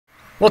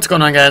What's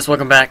going on, guys?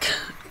 Welcome back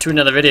to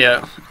another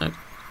video.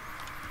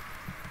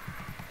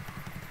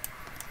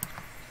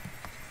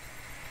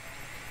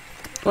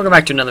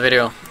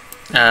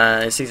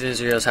 Season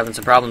 0 is having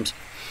some problems.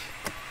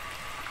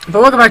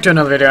 But welcome back to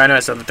another video. I know I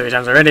said it 3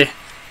 times already.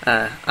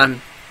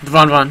 I'm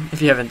Von,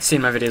 if you haven't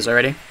seen my videos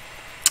already.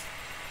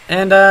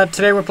 And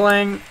today we're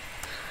playing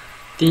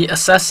the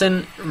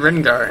Assassin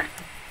RENGAR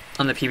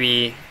on the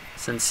PBE,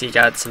 since he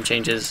got some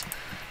changes.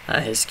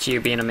 His Q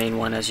being a main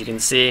one, as you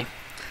can see.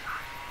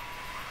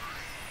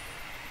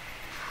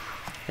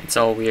 It's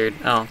all weird.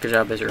 Oh, good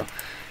job, Israel.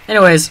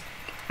 Anyways,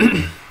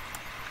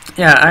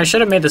 yeah, I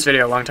should have made this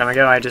video a long time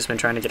ago. I've just been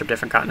trying to get a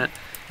different continent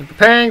and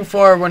preparing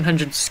for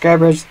 100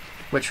 subscribers,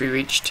 which we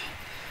reached,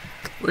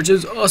 which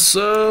is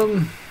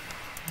awesome.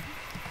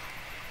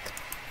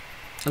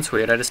 That's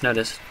weird. I just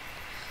noticed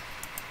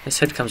his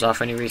head comes off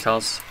when he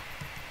recalls.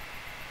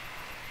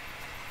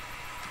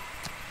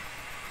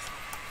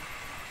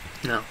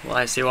 No, well,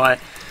 I see why.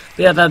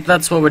 But yeah,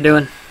 that's what we're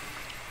doing.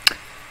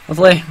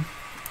 Hopefully,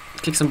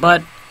 kick some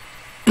butt.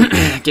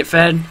 Get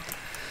fed,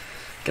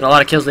 get a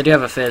lot of kills. They do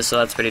have a fizz, so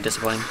that's pretty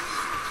disappointing,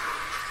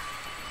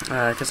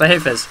 because I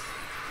hate fizz.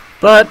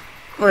 But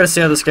we're gonna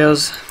see how this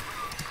goes,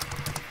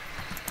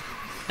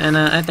 and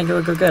I think it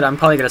would go good. I'm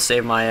probably gonna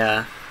save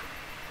my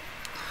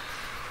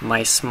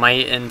my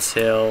smite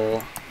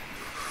until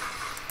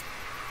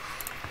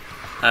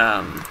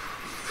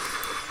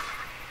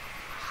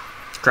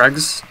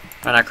Krugs,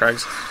 or not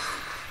Krugs,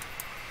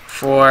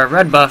 for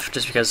red buff,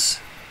 just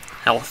because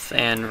health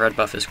and red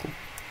buff is cool.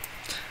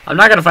 I'm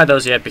not going to fight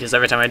those yet, because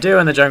every time I do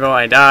in the jungle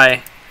I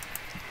die,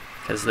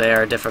 because they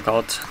are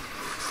difficult.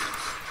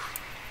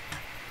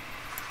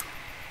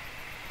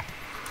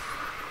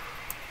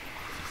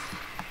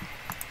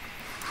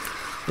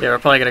 Yeah, we're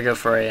probably going to go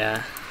for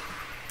a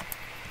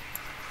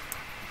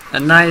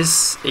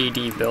nice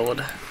AD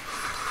build.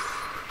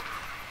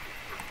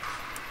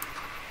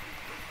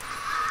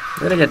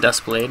 We're going to get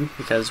Dust Blade,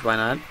 because why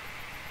not?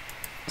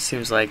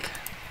 Seems like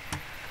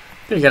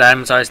pretty good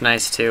item. It's always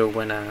nice too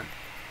when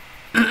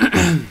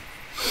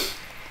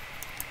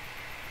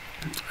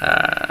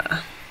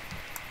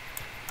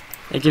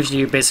it gives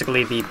you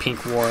basically the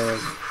pink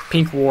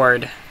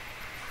ward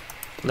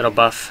little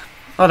buff.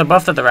 Oh, the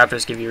buff that the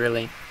Raptors give you,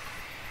 really.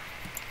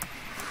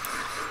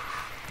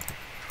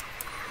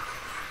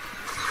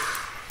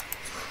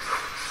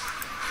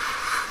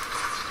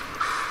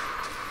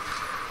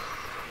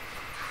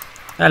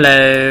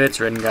 Hello, it's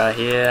RENGAR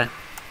here.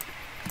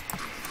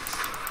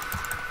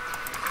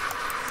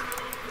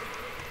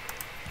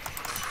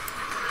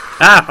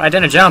 Ah, I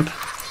didn't jump.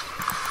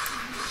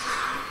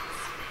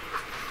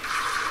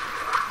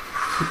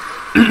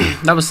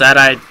 That was sad.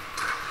 I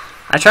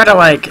tried to,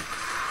 like,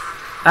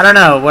 I don't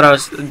know what I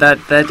was,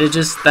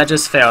 that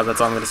just failed.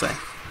 That's all I'm gonna say.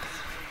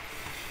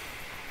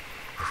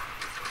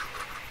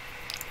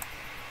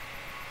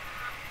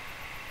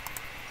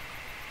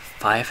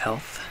 Five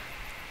health.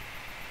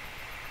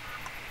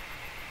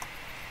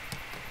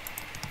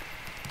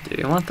 Do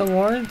you want the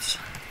wards?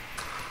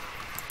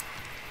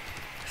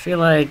 I feel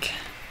like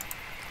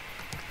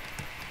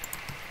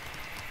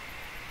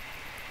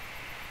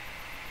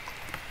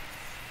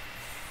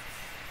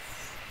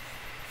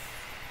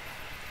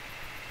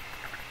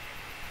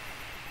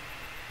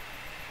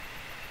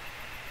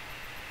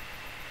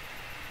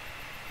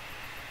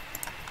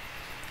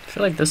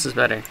this is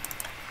better.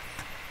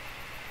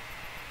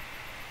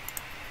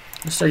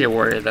 Let's still get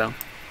warrior though.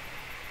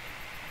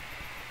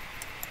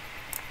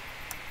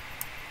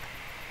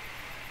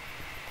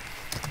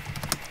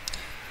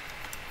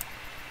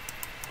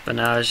 But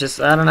no, it's just,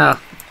 I don't know.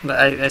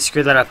 I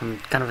screwed that up. I'm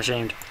kind of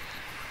ashamed.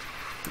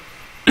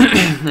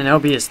 And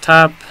LB is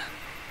top.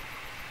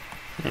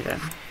 Okay.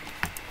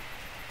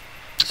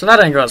 So that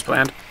didn't go as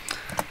planned.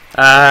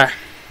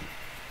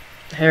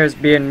 Hair is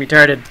being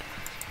retarded.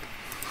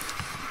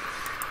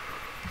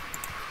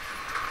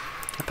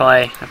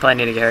 I probably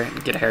need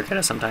to get a haircut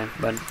at some time,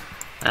 but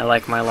I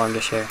like my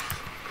longish hair.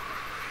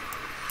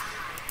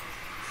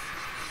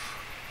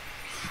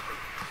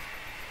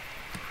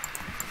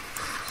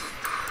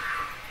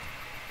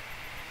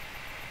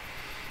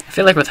 I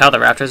feel like with how the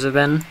Raptors have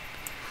been,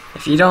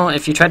 if you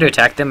try to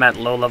attack them at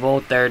low level,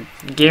 they're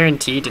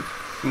guaranteed to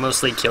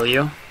mostly kill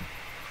you.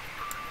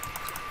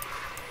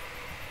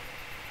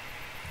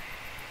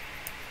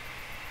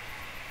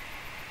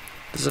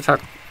 This is how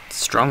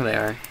strong they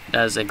are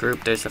as a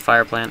group. There's the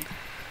fire plant.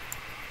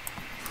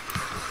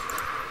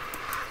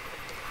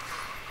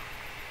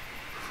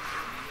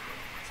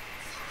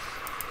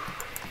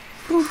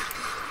 Boop.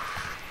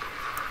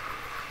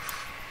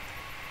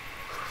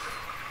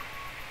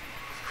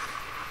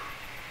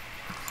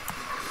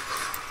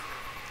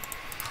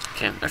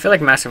 Okay, I feel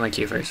like maxing my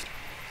Q first.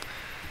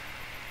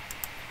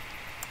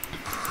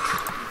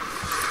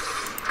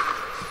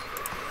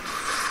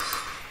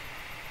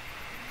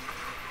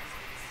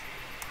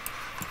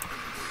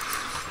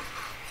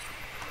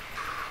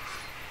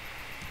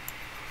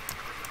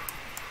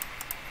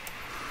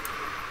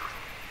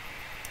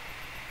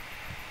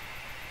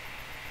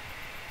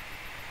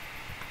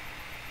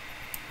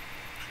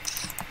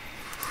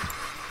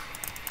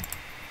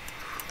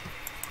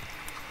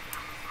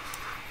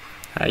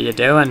 How you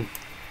doing?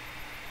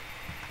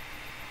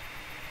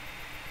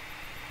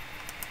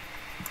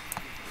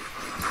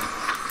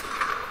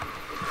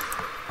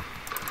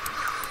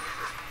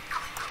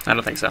 I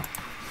don't think so.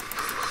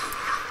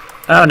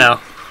 Oh no.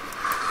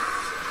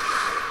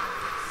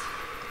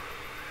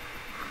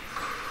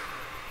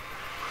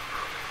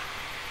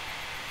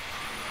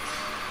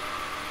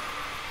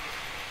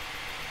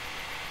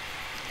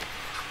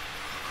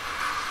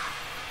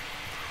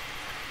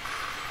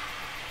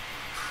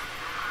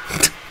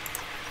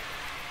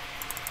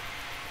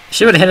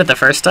 She would have hit it the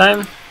first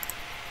time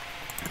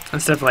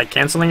instead of like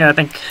canceling it. I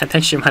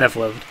think she might have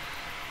lived.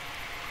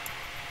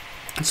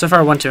 So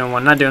far, 1, 2, and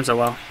 1. Not doing so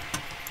well.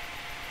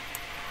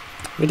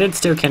 We did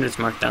steal Kindred's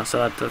mark down,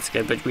 so that's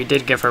good. But we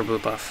did give her blue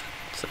buff,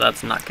 so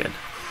that's not good.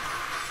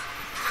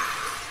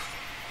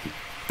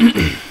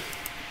 I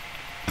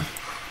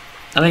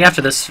think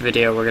after this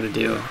video, we're gonna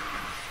do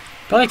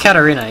probably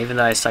Katarina, even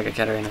though I suck at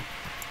Katarina.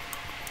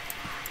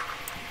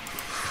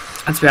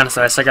 Let's be honest,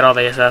 though, I suck at all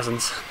the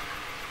assassins.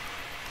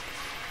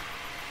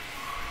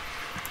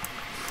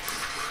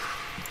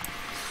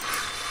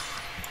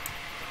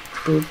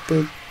 Boop,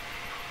 boop,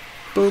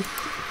 boop.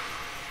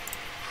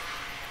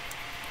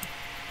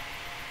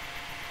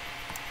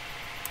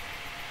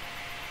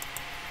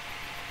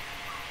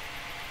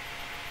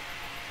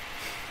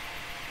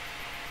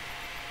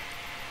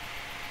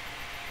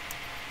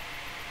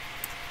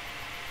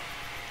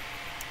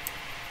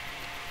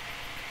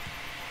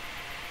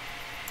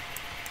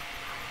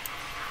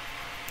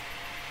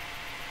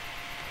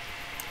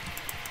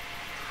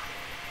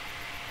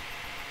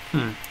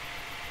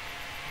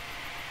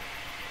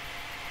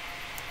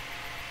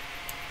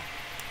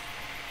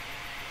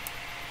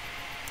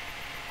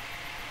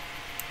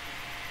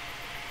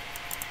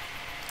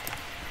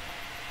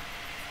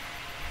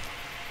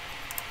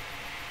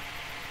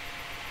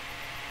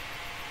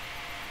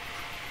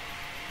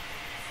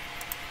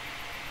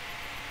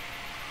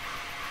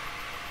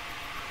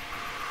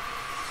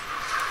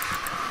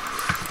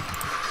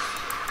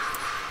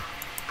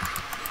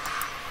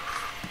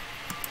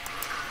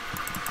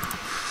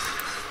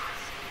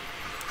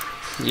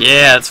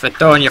 Yeah, it's for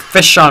throwing your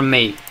fish on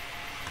me,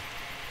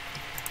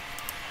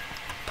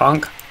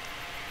 punk.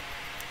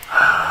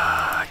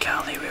 Ah,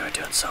 Callie, we were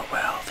doing so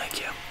well.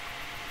 Thank you.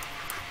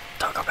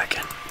 Don't go back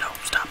in. No,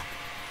 stop.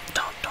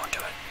 Don't do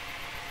it.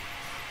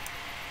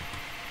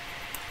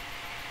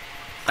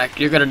 Like,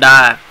 you're gonna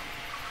die.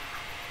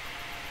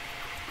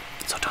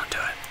 So don't do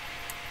it.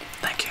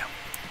 Thank you.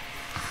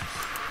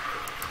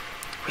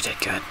 We did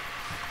good.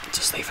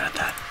 Just leave it at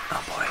that.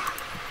 Oh boy.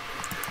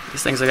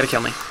 These things are gonna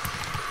kill me.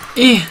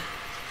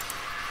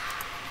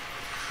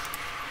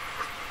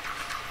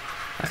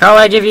 Like, how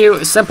I give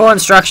you simple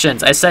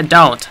instructions? I said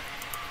don't.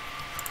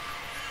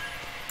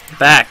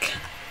 Back.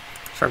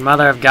 For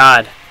Mother of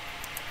God.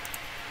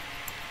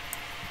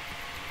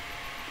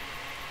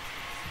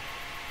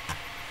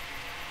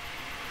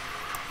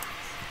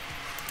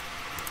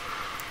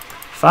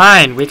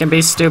 Fine, we can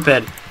be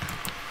stupid.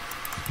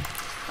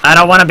 I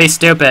don't want to be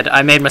stupid.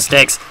 I made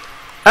mistakes.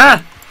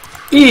 Ah!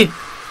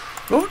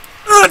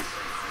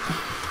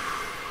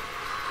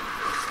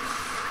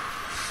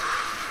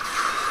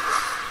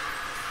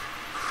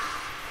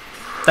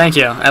 Thank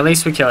you. At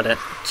least we killed it.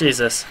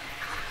 Jesus.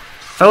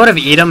 If I would have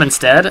eaten him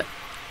instead,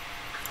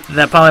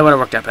 that probably would have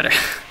worked out better.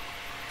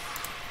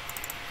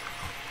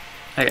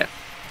 Okay.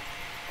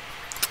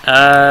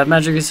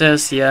 Magic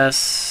resist,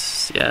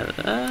 yes. Yeah.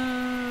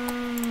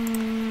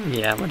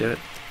 Yeah, I'm gonna do it.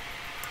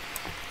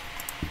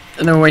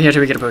 And then we'll wait here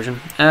till we get a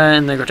potion.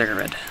 And then go take a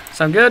red.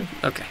 Sound good?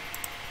 Okay.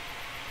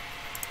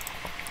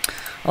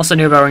 Also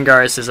new about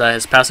RENGAR is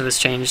his passive has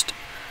changed.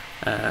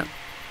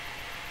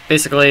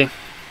 Basically,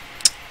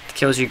 the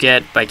kills you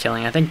get by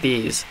killing, I think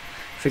these,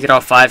 if we get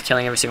all 5,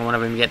 killing every single one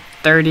of them, you get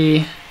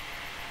 30%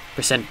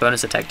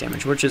 bonus attack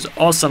damage, which is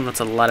awesome. That's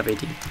a lot of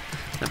AD.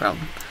 No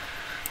problem.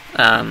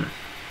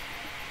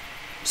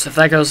 So if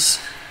that goes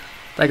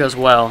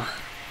well,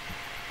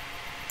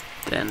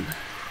 then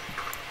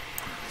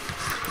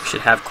we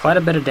should have quite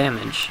a bit of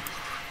damage.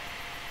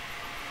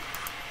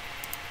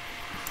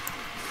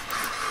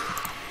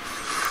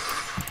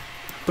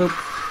 Boop.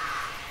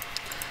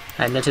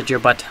 I knitted your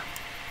butt.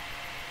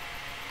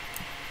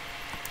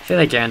 I feel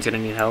like Garen's gonna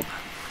need help.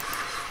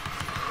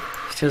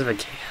 It's because of a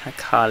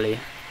Kali.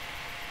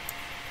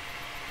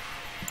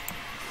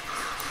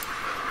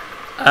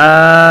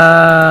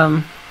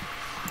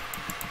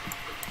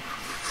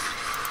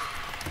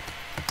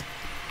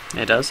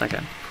 It does? Okay.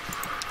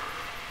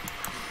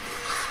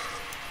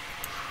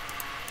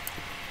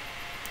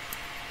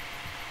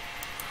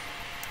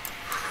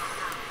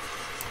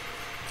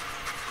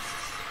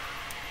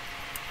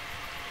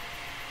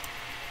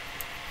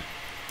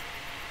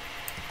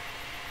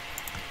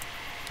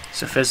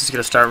 So Fizz is going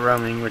to start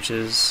roaming, which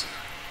is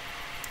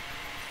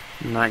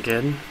not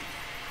good.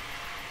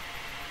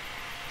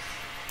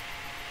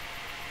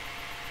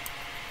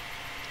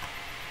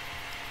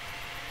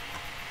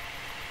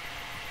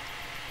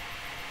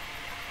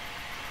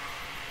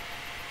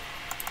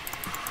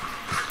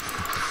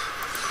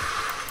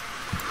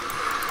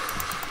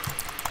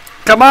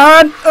 Come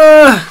on!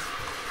 I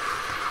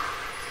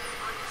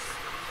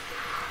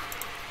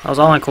was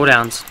all on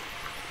cooldowns.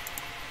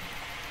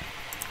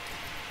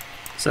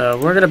 So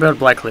we're gonna build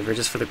Black Cleaver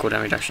just for the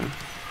cooldown reduction.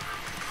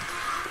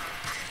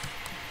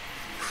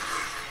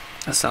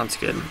 That sounds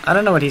good. I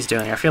don't know what he's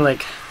doing. I feel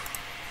like...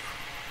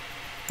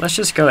 Let's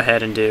just go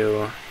ahead and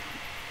do...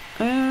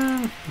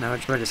 no,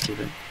 we'll just keep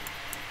it.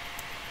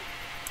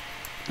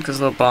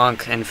 Because little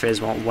Bonk and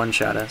Fizz won't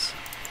one-shot us.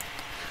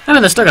 I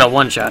mean, they're still gonna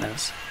one-shot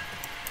us.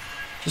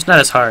 Just not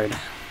as hard.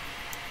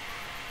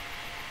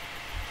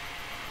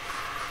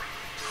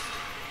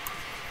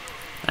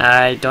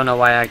 I don't know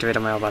why I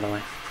activated my ult, by the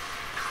way.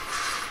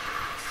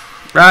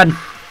 Run!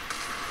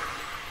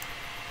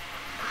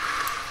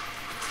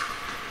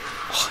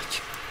 Oh,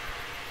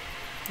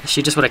 if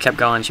she just would have kept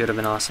going, she would have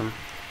been awesome.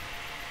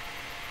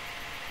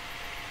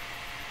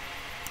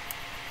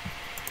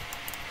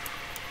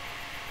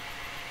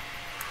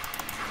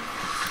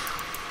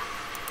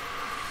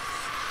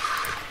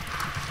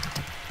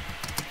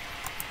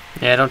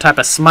 Yeah, don't type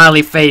a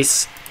smiley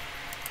face,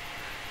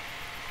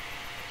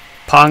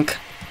 punk.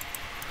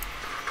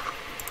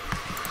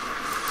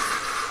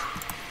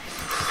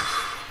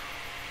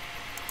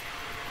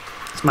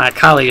 It's my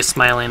collie you're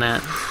smiling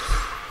at.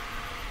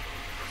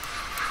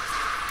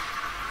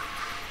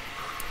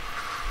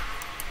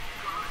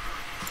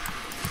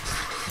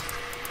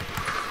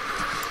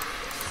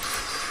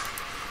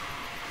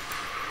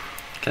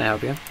 Can I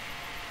help you?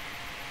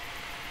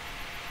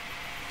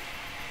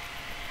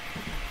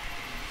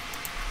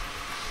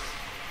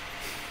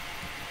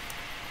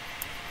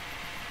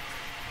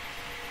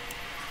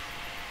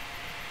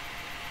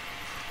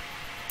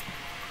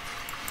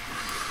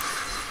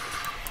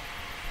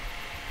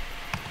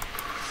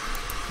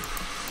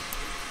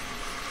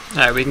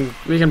 Alright,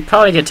 we can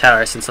probably get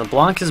tower since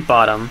LeBlanc is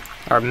bottom,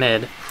 or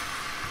mid.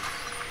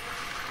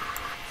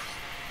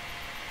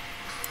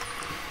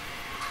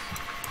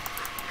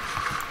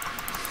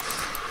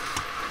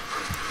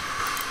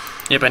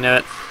 Yep, I knew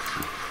it.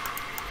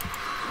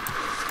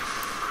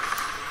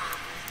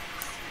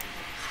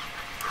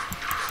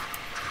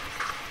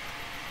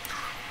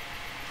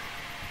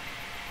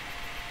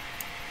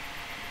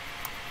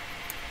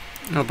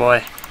 Oh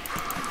boy.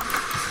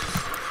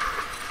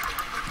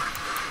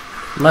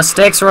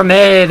 Mistakes were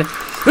made.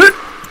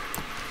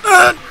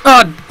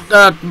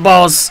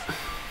 Balls.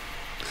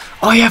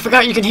 Oh yeah, I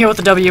forgot you can heal with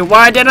the W.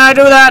 Why didn't I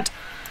do that?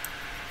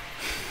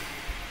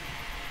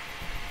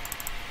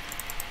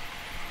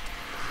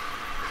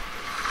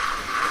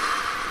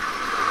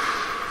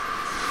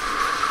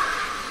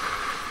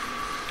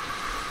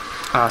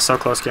 Ah, so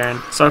close,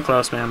 Garen. So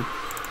close, man.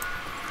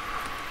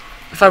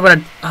 If I would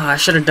have... Oh, I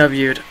should have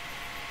W'd.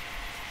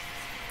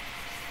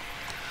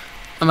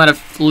 I might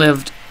have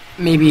lived,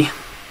 maybe.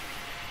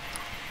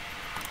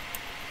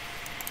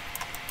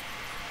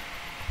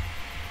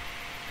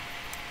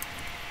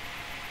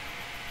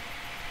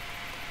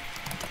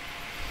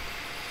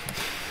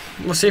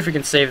 We'll see if we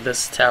can save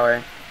this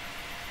tower.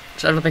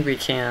 Which I don't think we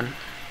can.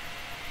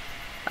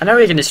 I know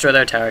we can destroy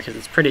their tower because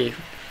it's pretty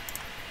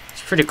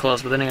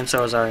close, but then again,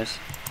 so is ours.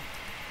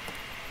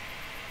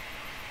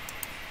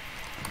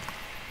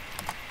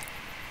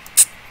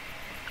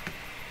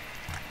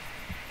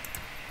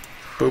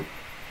 Boop.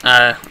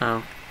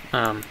 Oh.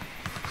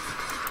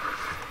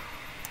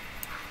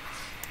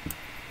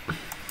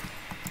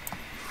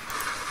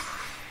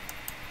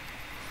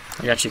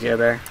 I got you, Care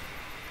Bear.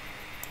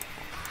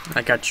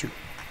 I got you.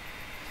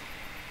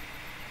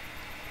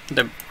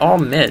 They're all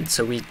mid,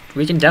 so we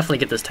can definitely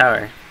get this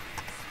tower.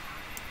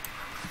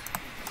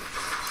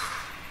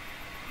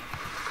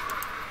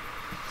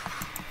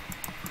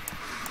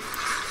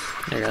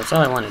 There you go, that's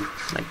all I wanted.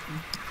 Like,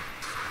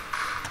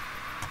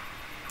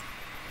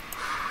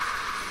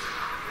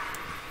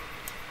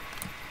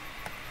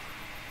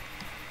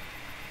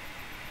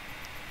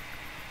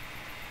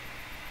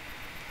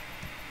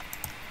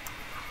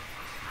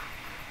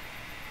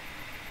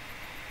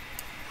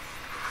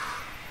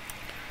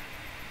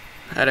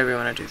 how do we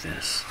want to do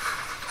this?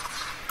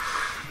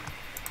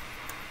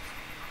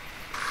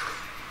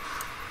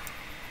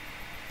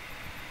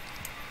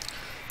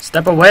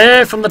 Step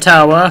away from the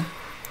tower.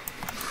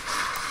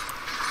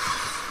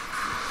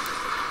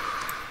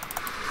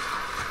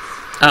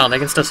 Oh, they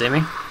can still see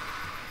me.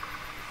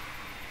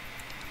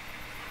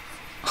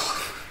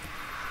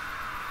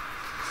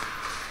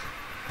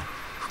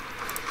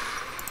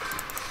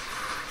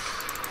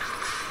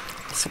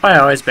 That's why I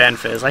always ban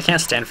Fizz. I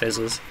can't stand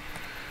Fizzes.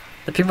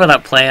 The people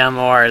that play them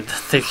or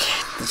the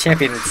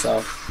champion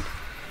itself.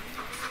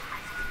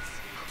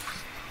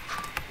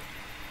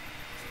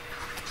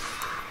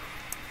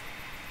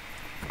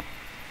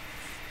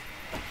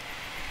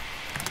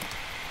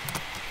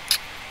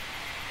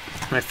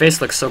 My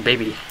face looks so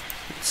baby.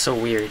 It's so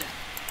weird.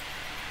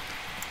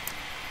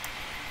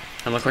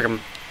 I look like I'm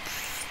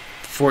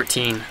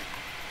 14.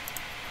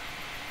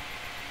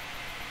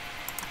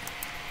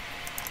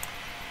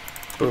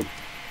 Boop.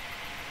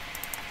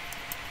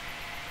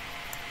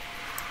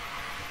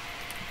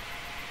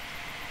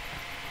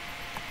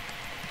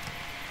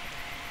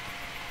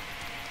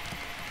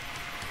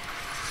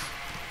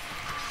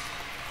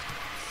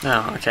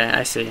 Oh, okay,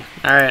 I see.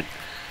 Alright.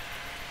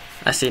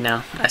 I see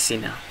now. I see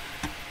now.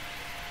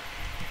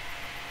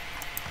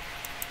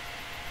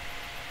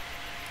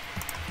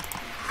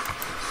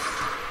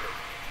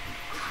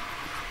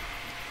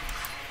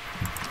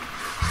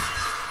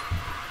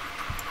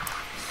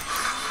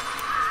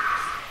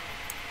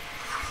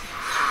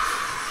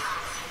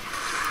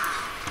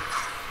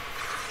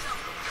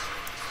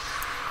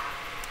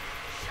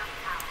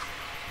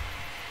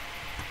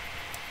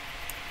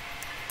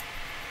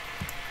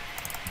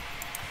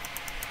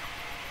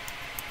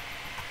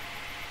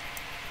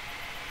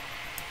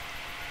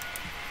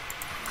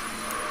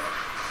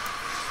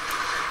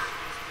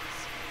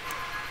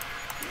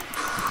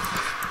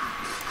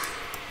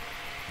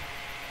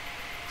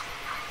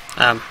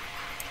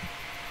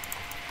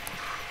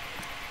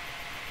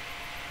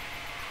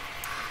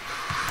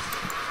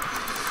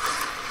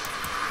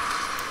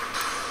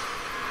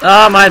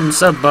 Oh, I'm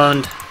so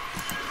boned.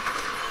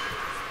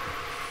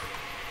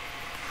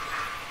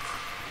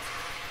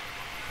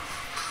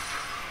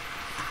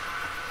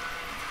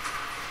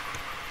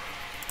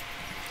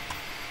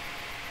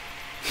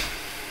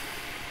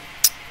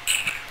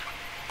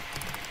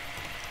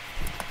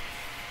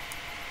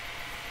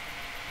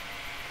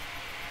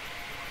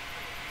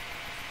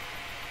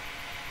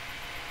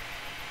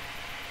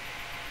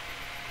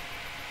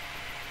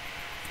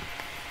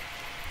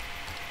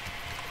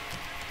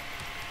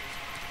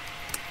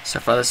 So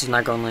far, this is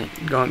not going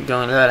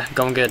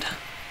good.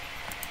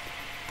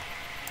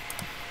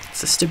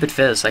 It's a stupid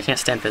fizz. I can't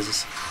stand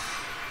fizzes.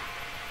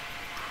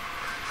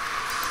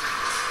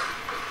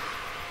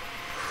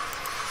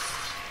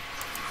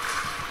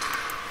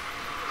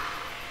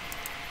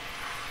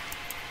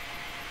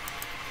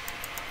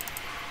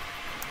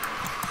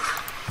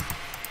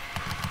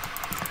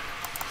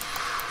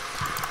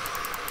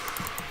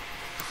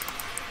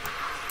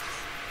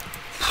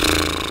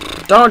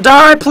 Don't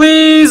die,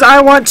 please!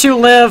 I want to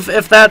live,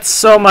 if that's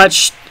so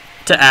much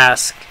to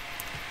ask.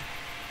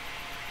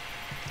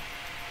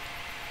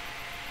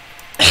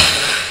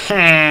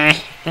 I'm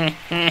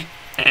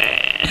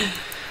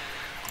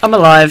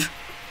alive.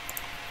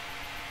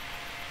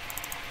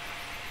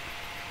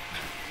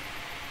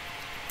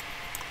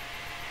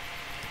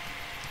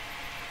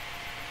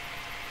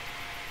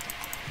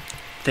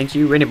 Thank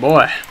you, Rainy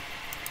Boy.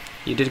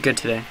 You did good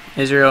today.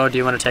 Israel, do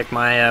you want to take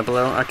my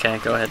blue? Okay,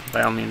 go ahead,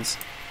 by all means.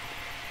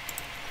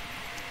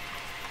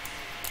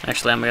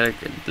 Actually, I'm gonna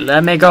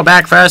let me go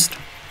back first.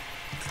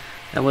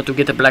 I want to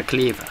get the black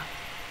cleaver.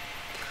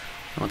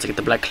 Once I get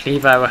the black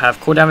cleaver, I will have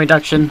cooldown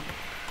reduction.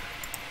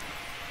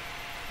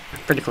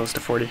 Pretty close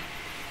to 40.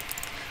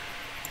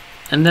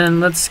 And then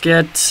let's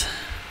get.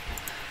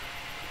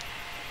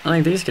 I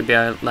think these could be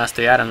our last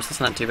 3 items. That's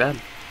not too bad.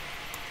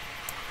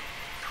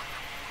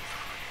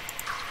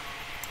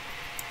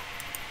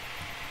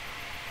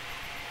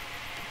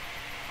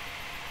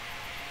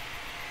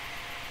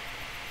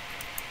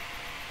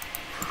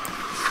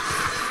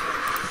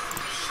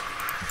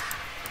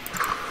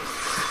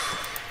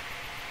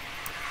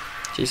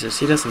 Jesus,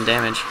 he does some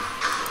damage.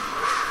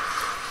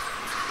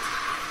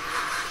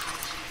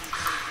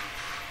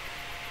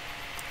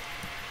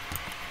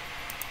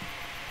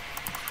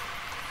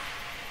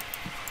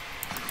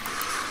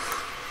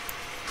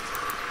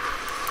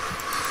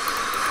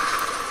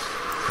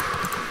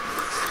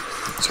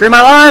 Scream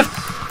my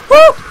life!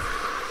 Woo!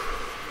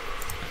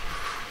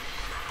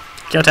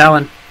 Kill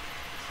Talon.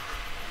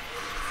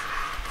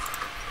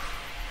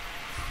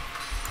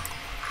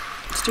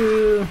 Let's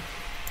do.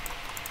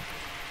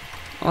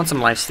 I want some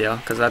lifesteal,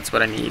 because that's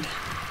what I need.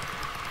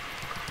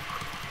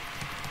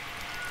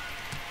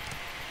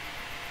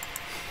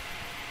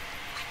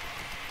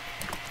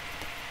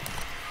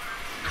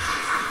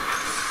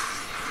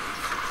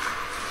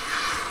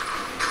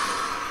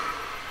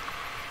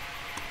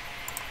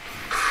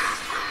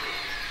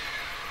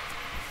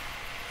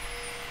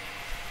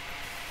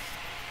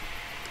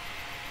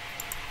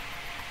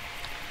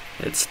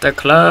 It's the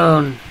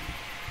clone.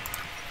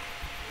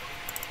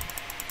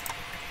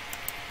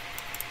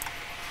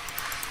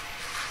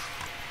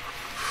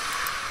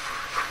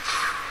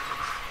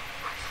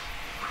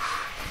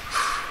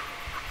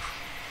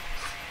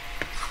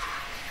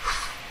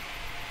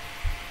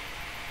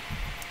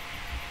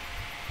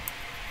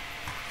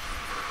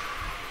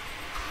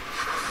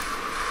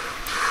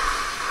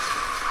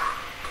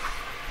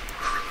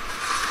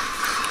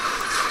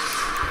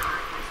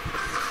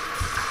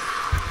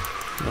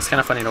 It's kind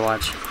of funny to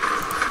watch.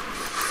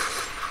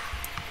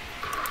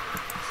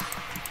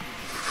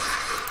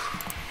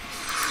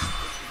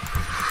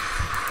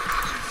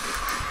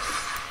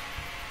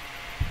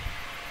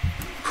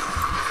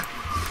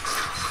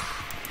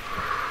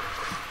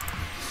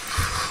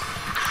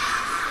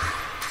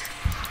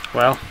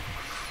 Well.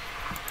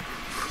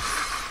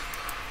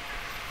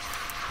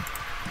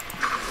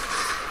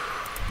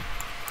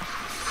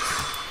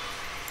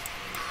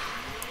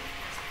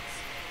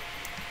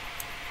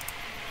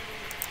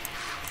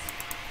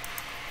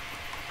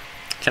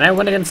 Can I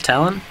win against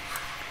Talon?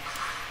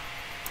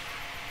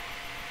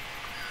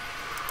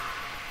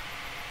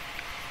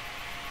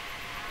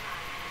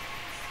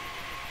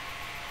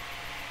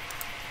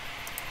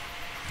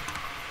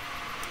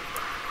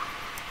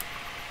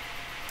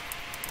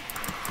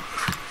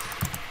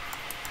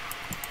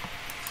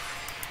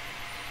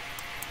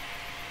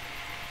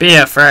 Be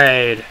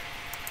afraid.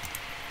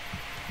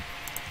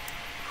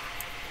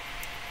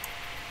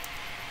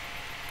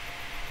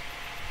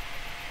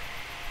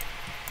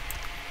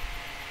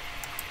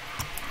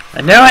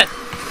 I knew it!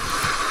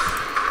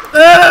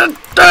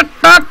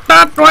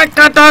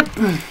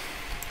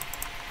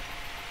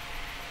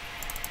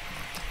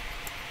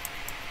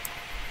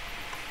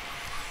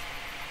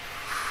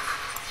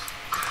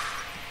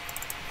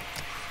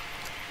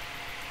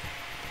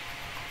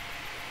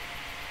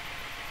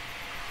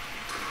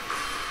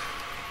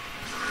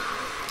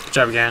 Good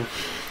job again.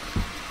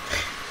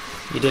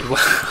 You did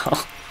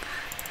well.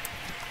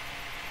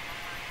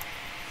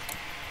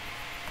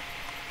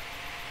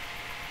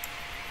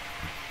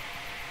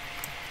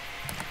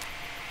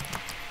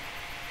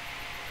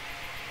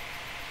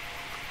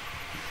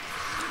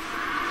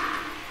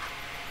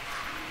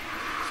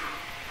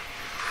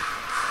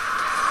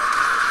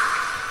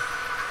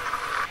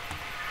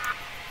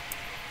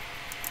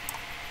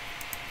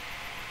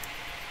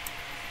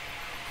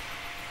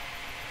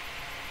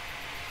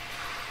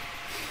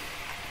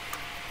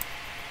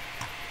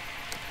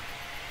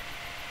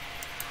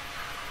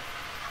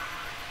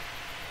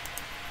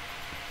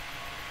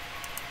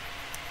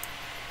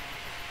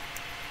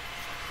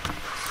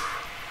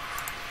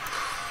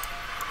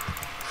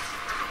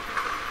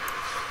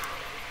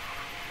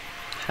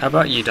 How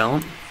about you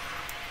don't?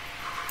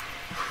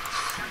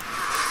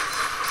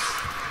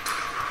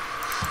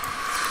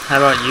 How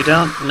about you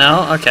don't?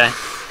 No? Okay.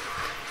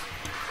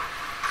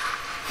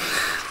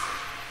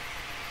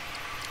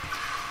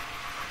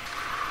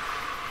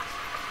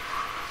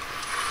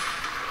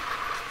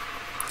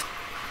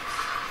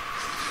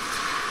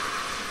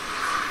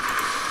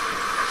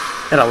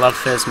 Gotta love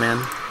Fizz,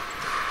 man.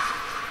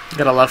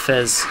 Gotta love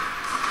Fizz.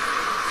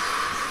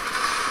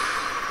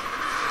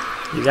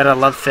 You gotta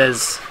love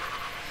Fizz.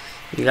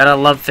 You gotta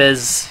love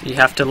Fizz. You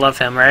have to love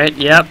him, right?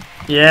 Yep.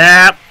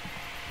 Yep.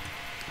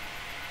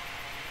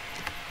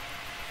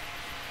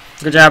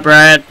 Good job,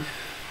 Brad.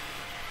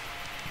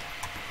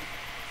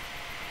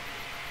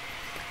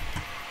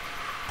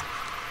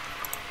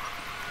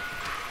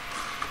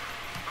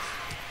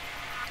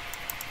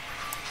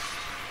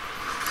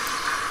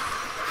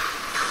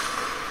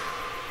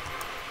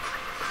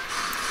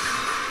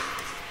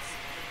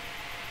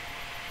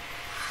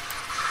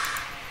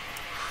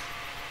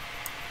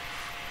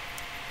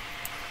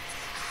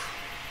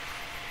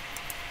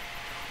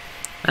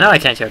 I know I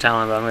can't kill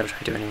Talon, but I'm gonna try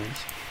to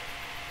anyways.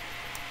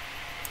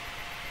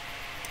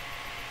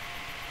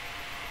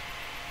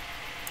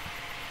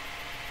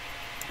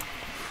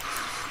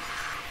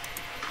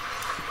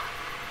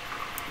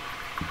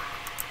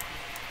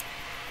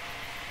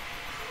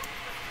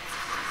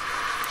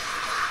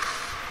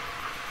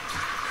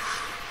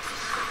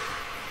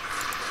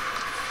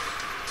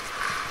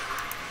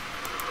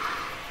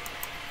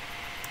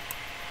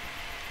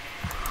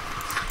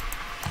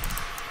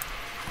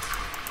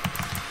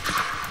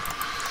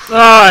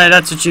 Oh,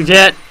 that's what you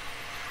get.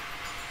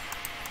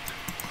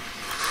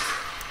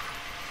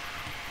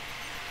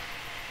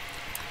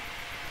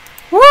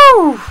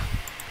 Woo!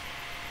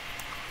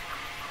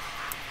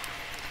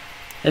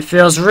 It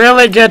feels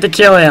really good to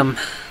kill him.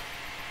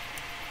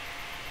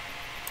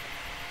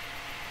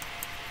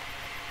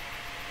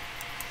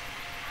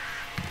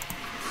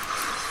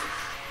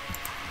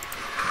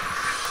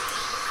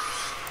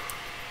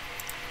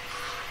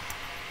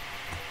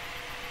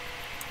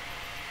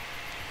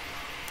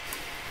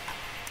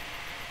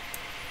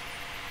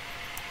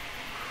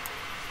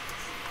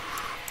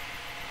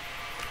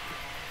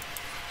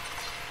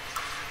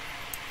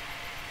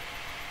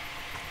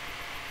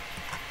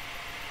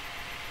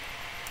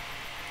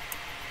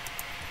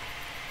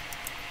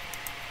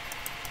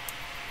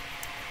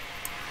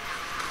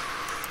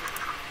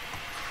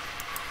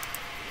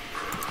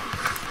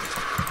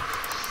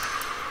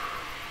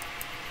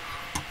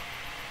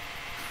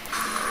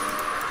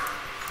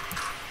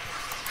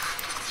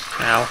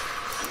 Ow.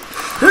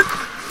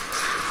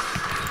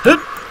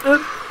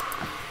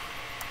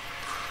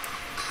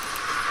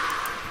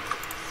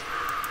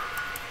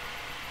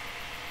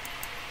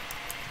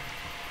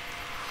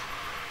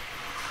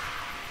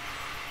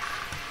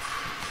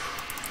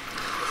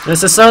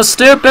 This is so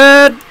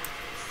stupid!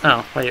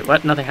 Oh, wait,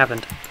 what? Nothing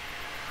happened.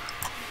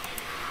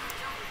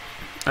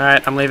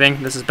 Alright, I'm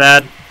leaving. This is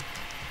bad.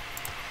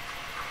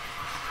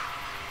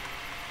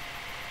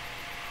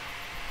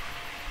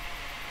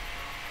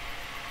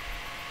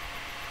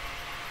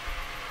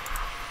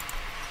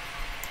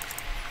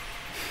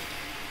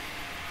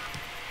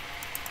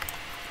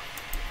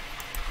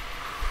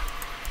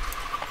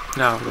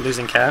 No, we're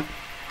losing Cat.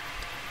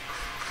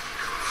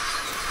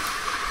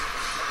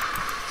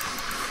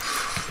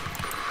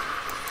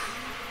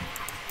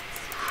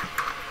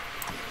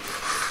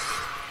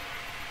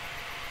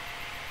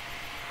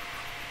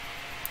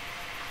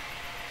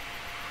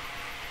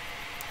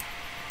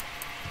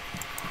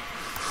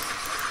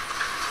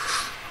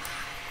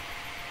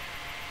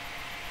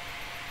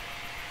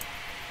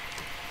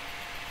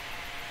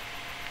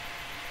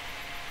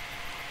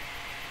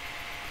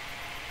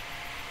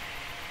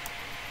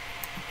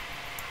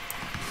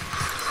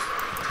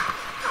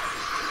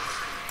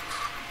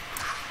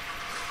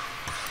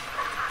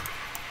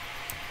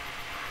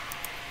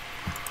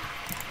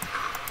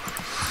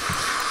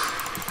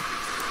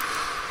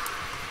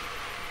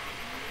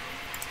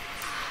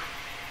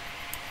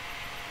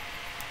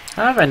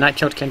 How have I not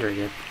killed Kindred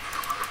yet?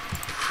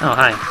 Oh,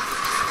 hi.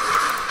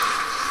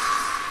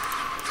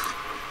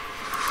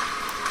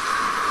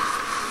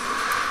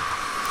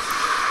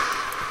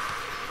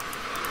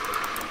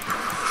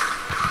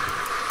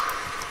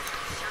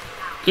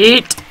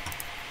 Eat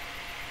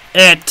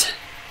it,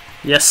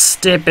 you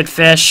stupid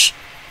fish.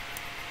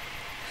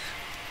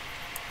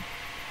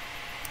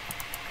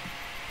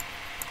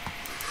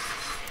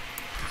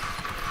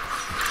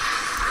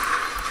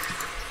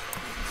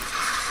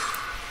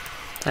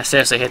 I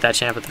seriously hate that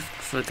champ with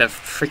the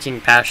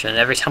freaking passion.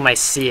 Every time I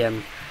see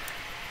him,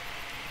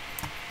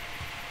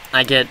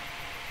 I get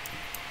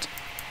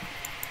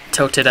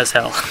tilted as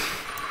hell.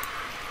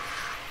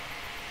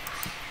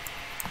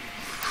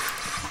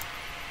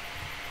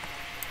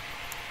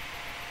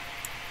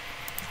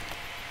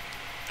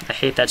 I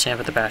hate that champ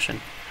with the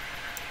passion.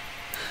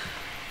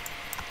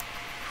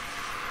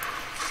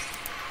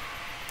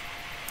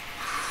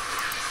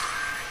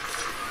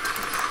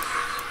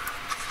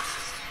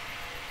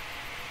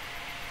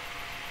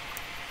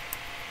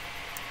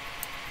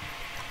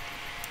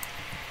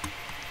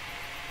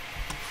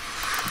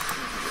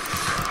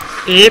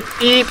 Eep,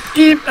 eep,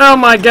 eep. Oh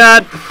my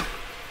god.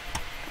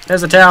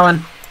 There's a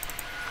Talon.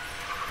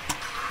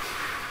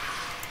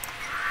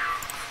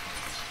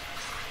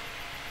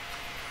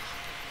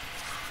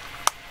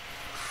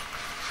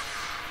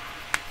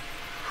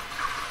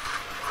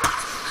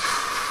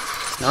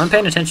 No one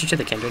paying attention to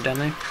the Kindred down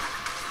there?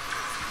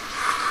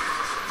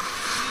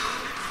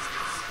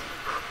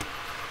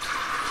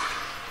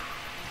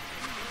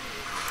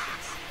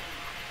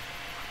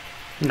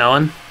 No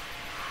one?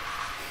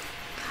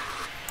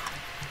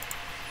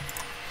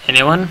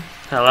 Anyone?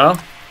 Hello?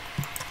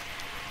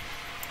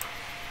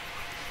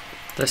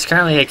 There's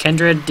currently a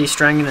Kindred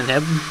destroying an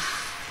inhib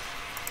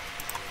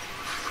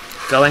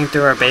going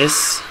through our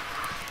base.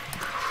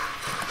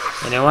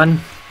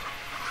 Anyone?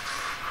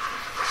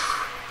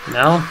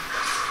 No?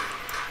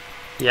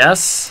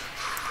 Yes?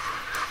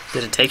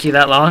 Did it take you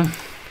that long?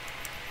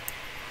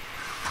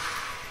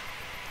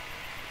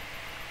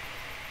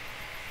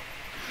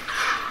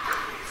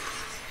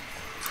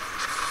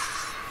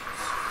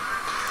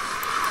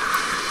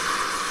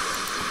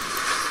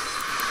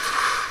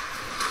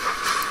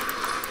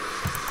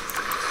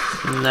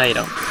 No, you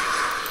don't.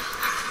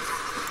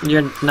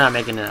 You're not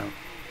making it out.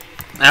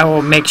 I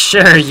will make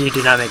sure you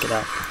do not make it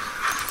out.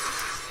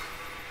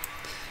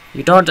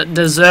 You don't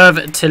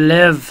deserve to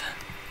live.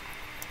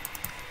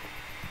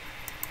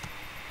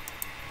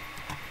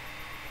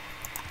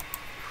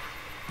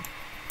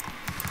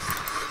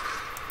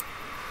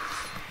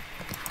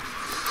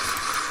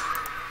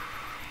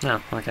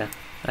 Oh, okay.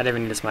 I didn't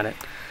even need to smite it.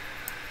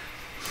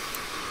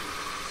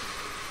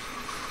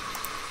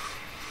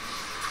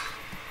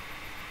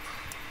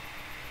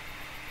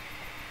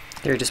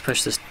 Here, just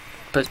push this,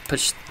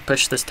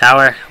 push this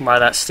tower while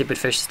that stupid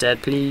fish is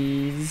dead,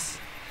 please.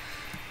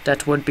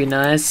 That would be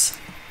nice.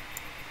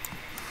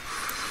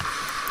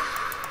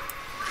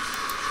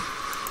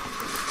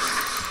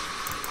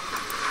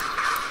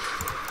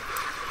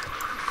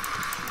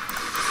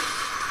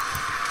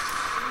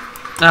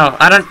 No,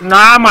 I don't. No,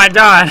 oh my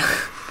god.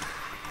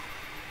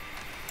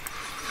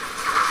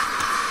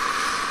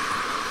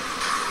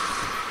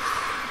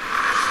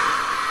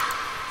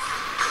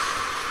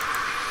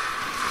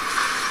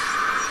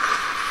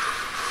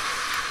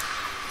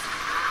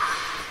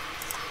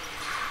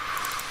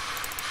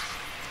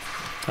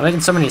 I'm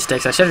making so many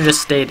mistakes. I should have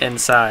just stayed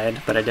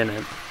inside, but I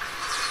didn't.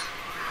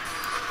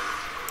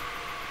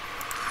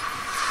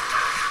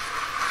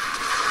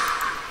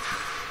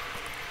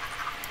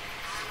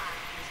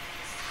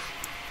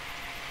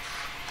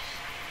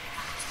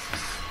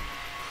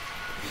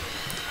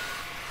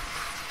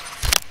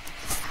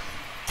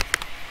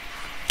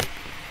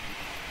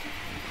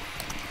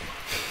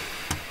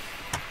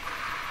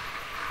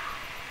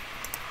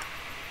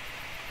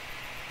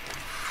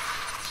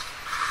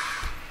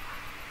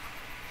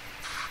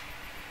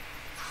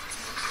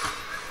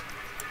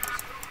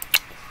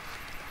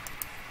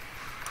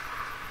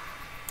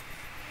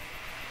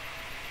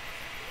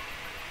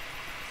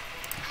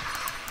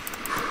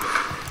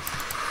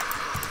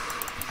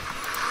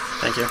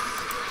 Thank you.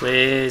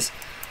 Please.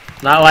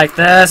 Not like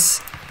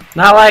this.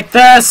 Not like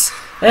this.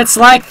 It's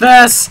like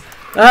this.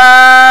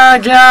 Oh,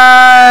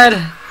 God.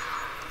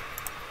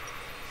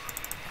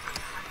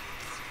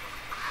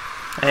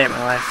 I hate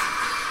my life.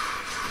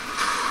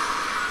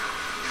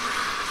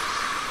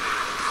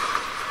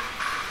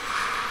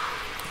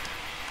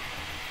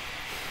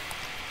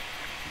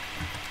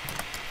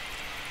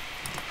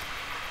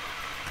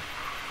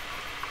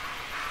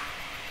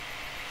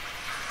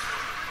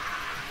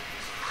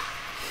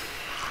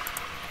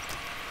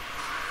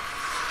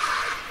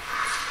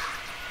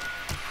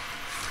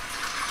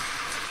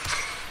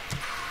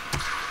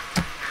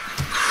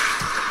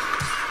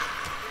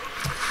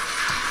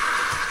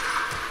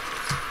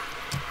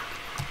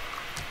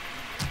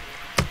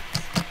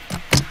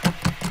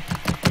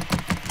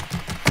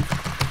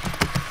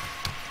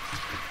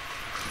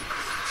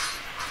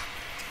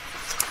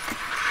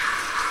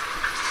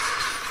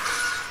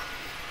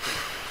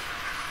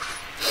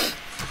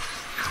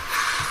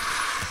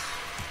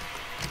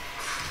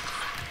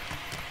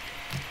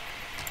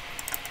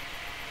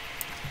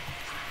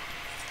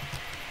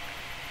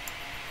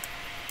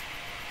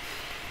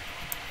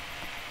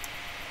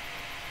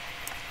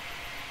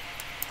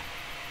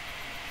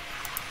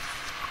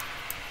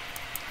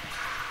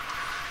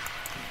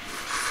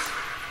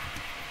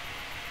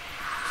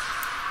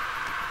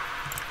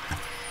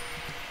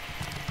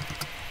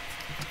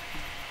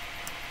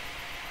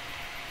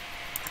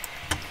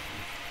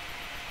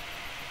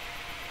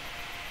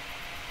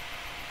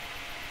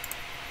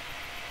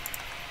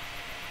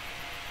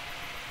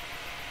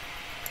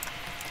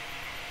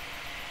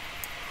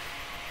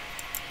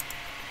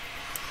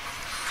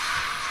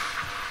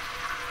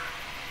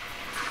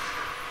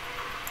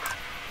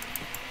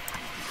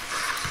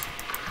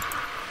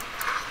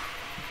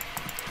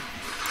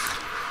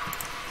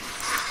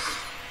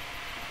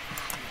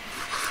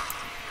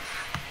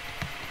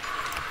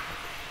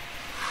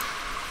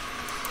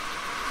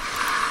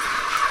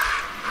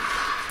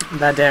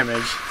 that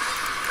damage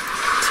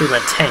to a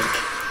tank.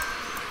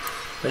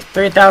 With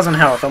 3,000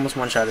 health, almost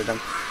one-shotted him.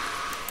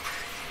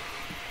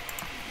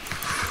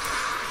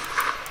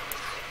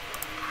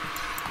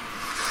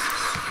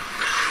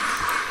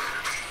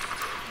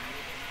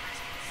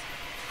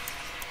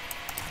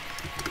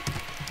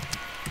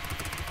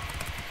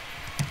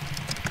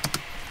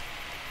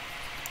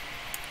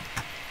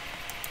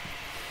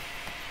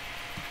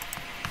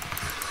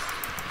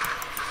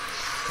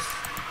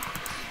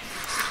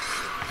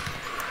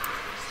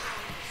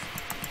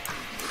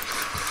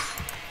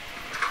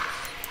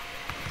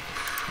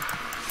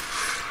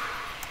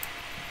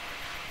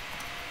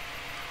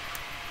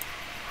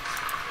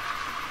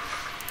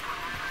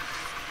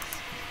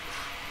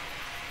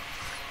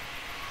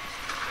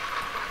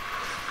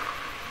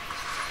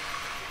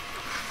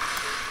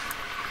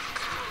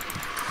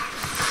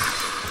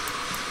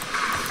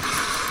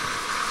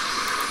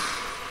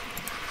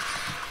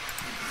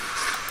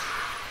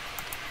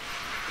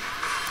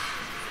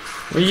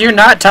 Will you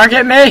not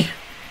target me?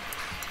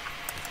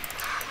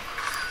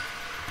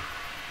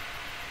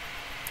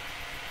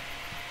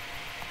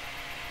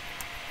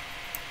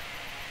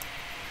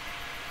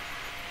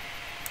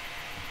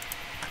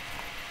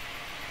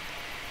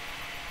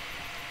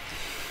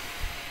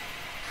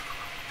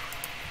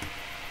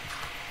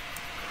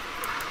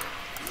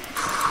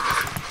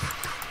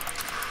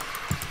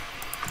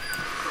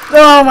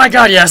 Oh my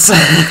god, yes!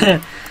 I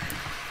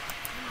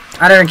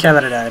don't even care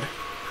that I died.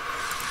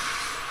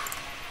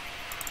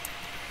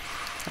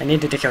 I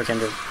needed to kill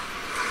Kindred.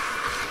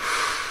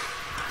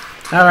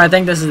 Oh, I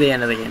think this is the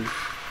end of the game.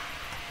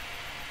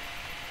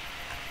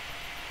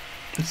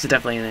 This is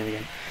definitely the end of the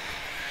game.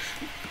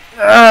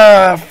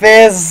 Ugh,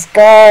 Fizz,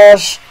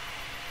 gosh!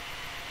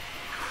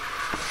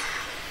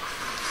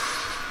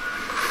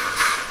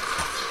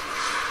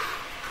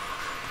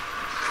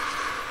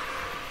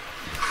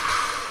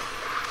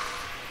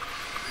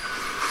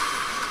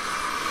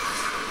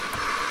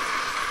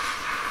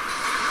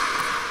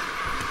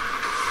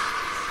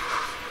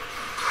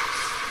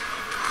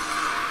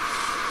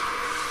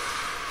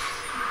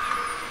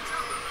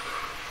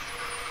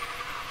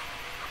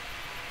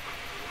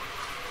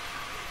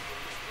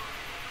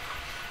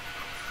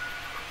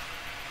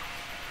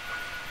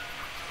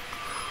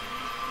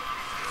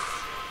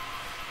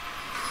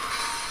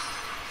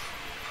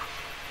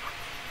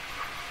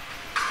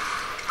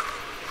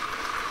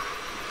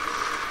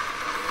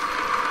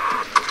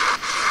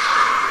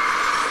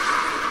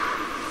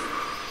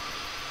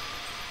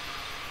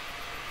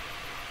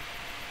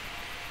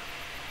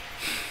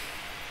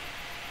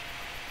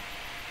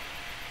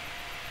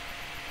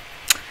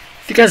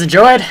 If you guys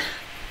enjoyed,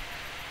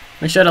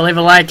 make sure to leave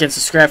a like and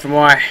subscribe for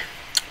more.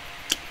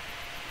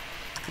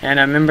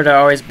 And remember to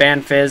always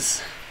ban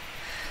Fizz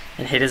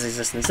and hate his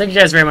existence. Thank you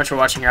guys very much for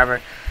watching,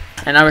 however.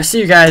 And I will see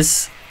you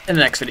guys in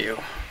the next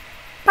video.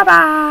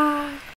 Bye-bye!